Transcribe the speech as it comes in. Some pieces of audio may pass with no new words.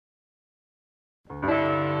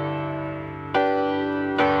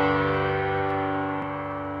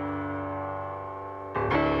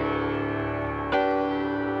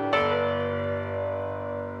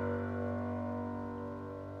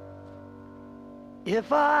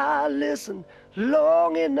If I listen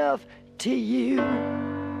long enough to you,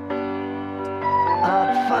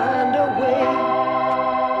 I'd find a way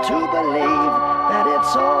to believe that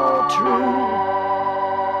it's all true.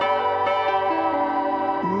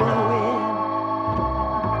 Knowing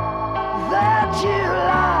that you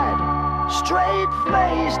lied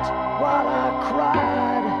straight-faced while I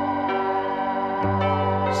cried,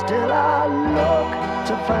 still I look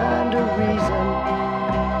to find a reason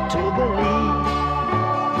to believe.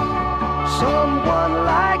 Someone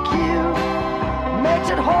like you makes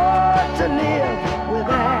it hard to live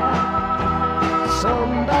without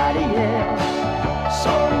somebody else.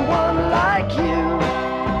 Someone like you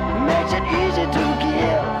makes it easy to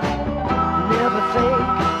give. Never think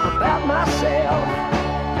about myself.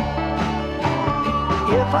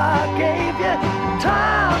 If I gave you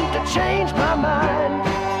time to change my mind,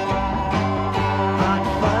 I'd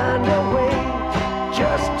find a way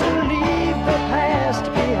just to leave the past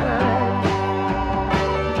behind.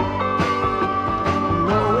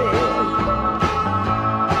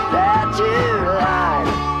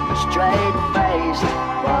 Straight-faced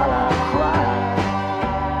while I cry,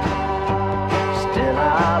 still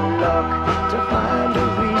I look to find a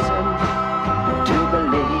reason to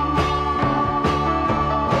believe.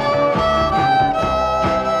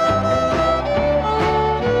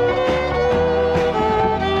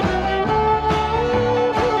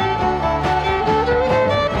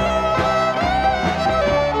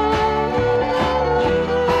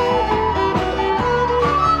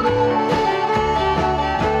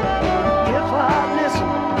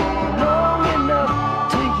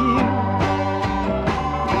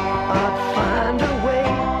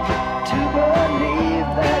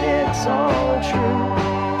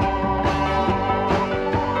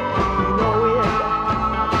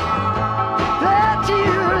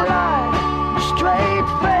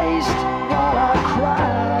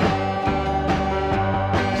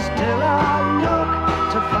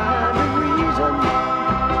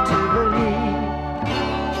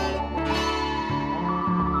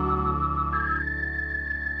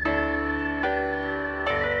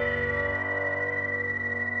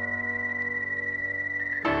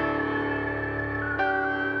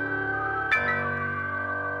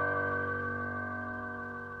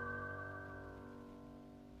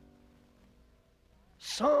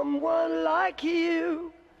 Someone like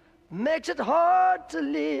you makes it hard to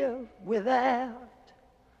live without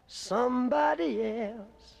somebody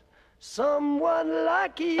else. Someone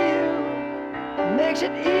like you makes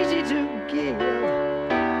it easy to give.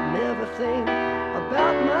 Never think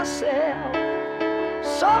about myself.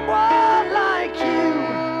 Someone like you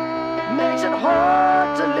makes it hard